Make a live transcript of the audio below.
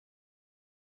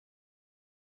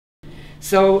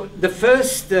So the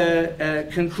first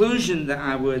conclusion that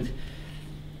I would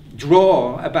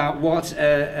draw about what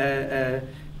an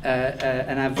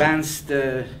advanced,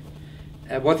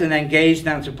 what an engaged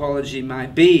anthropology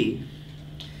might be,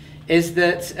 is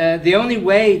that the only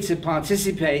way to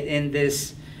participate in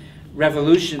this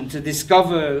revolution, to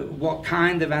discover what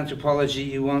kind of anthropology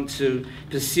you want to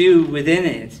pursue within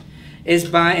it, is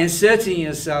by inserting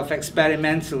yourself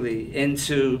experimentally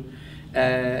into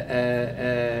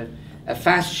a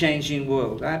fast-changing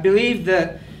world. I believe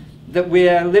that we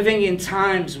are living in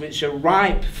times which are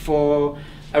ripe for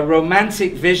a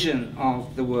romantic vision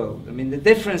of the world. I mean, the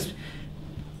difference,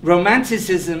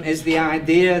 romanticism is the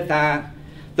idea that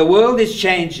the world is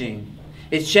changing.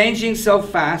 It's changing so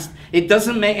fast, it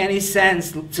doesn't make any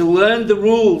sense to learn the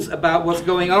rules about what's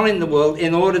going on in the world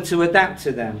in order to adapt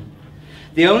to them.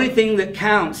 The only thing that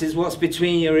counts is what's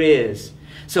between your ears.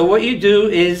 So what you do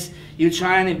is you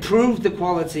try and improve the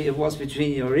quality of what's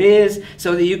between your ears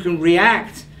so that you can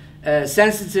react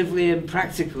sensitively and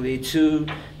practically to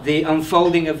the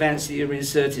unfolding events that you're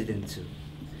inserted into.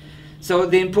 So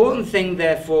the important thing,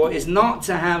 therefore, is not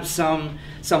to have some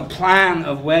plan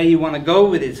of where you want to go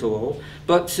with it all,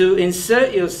 but to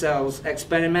insert yourselves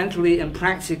experimentally and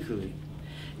practically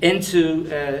into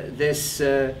this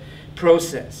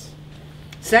process.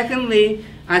 Secondly,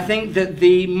 I think that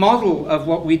the model of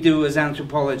what we do as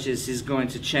anthropologists is going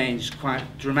to change quite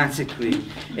dramatically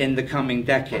in the coming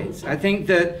decades. I think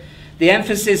that the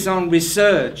emphasis on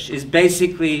research is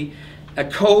basically a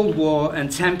Cold War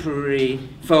and temporary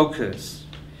focus.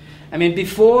 I mean,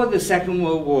 before the Second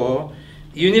World War,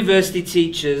 university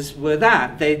teachers were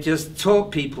that. They just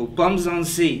taught people, bums on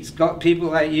seats, got people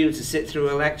like you to sit through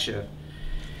a lecture.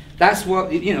 That's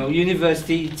what, you know,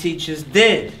 university teachers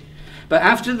did. But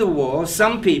after the war,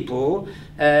 some people,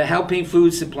 helping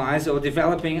food supplies or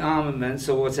developing armaments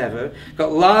or whatever,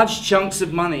 got large chunks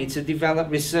of money to develop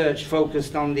research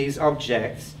focused on these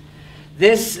objects.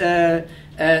 This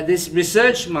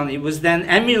research money was then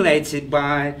emulated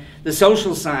by the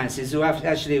social sciences, who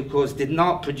actually, of course, did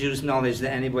not produce knowledge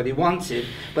that anybody wanted,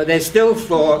 but they still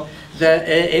thought that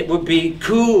it would be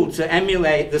cool to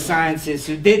emulate the scientists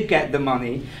who did get the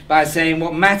money by saying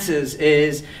what matters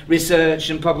is research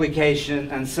and publication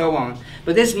and so on.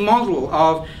 But this model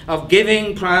of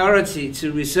giving priority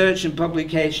to research and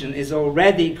publication is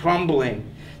already crumbling.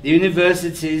 The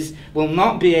universities will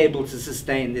not be able to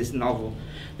sustain this novel.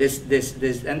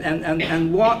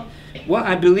 And what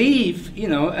I believe, you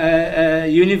know,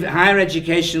 higher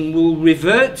education will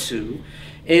revert to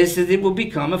is that it will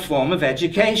become a form of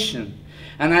education.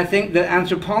 And I think that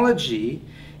anthropology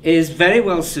is very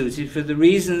well suited for the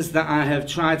reasons that I have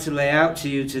tried to lay out to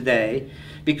you today,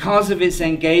 because of its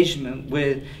engagement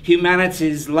with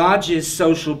humanity's largest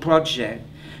social project,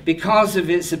 because of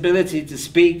its ability to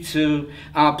speak to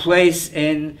our place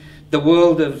in the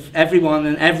world of everyone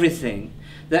and everything.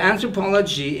 That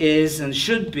anthropology is and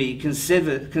should be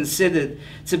considered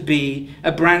to be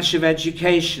a branch of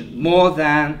education more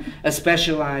than a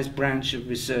specialized branch of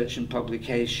research and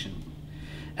publication.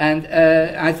 And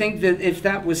I think that if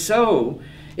that was so,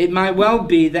 it might well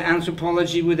be that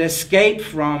anthropology would escape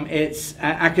from its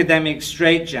academic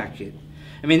straitjacket.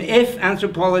 I mean, if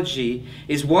anthropology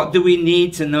is what do we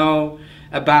need to know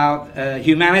about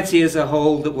humanity as a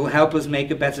whole that will help us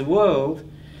make a better world,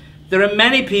 there are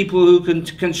many people who can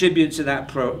contribute to that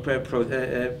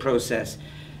process.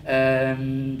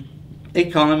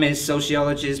 Economists,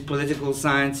 sociologists, political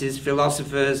scientists,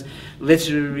 philosophers,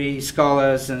 literary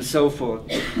scholars, and so forth.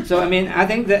 So, I mean, I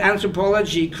think that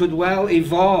anthropology could well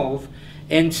evolve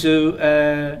into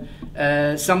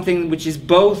something which is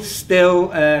both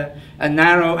still a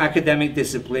narrow academic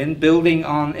discipline, building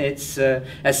on its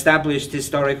established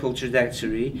historical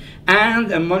trajectory,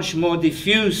 and a much more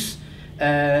diffuse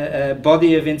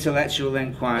body of intellectual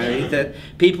inquiry that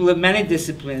people of many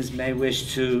disciplines may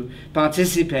wish to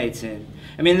participate in.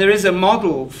 I mean, there is a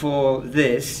model for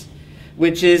this,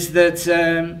 which is that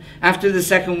after the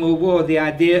Second World War, the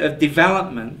idea of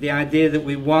development, the idea that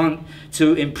we want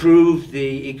to improve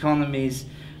the economies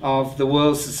of the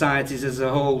world's societies as a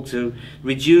whole, to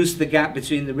reduce the gap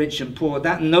between the rich and poor,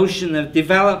 that notion of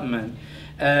development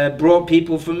brought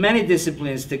people from many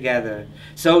disciplines together.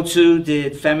 So too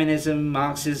did feminism,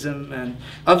 Marxism, and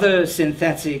other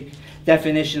synthetic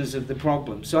definitions of the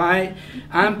problem. So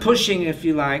I'm pushing, if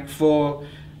you like, for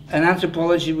an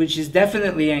anthropology which is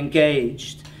definitely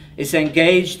engaged. It's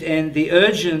engaged in the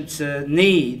urgent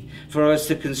need for us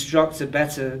to construct a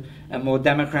better and more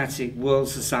democratic world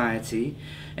society.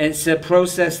 It's a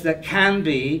process that can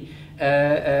be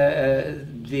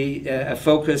a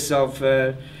focus of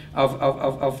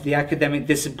of the academic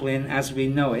discipline as we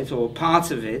know it, or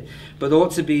part of it, but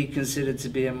ought to be considered to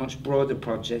be a much broader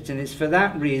project. And it's for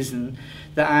that reason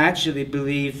that I actually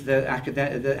believe that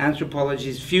that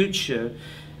anthropology's future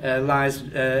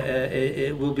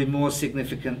it will be more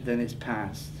significant than its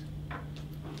past.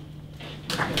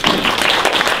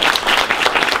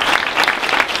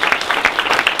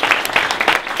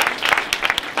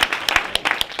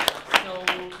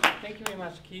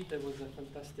 Keith, that was a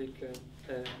fantastic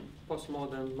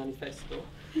postmodern manifesto,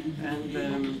 and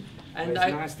it's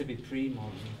nice to be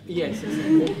pre-modern. Yes,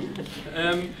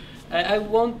 exactly. I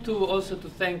want to also to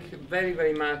thank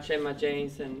very much Emma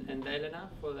James and Elena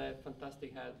for their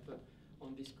fantastic help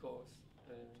on this course.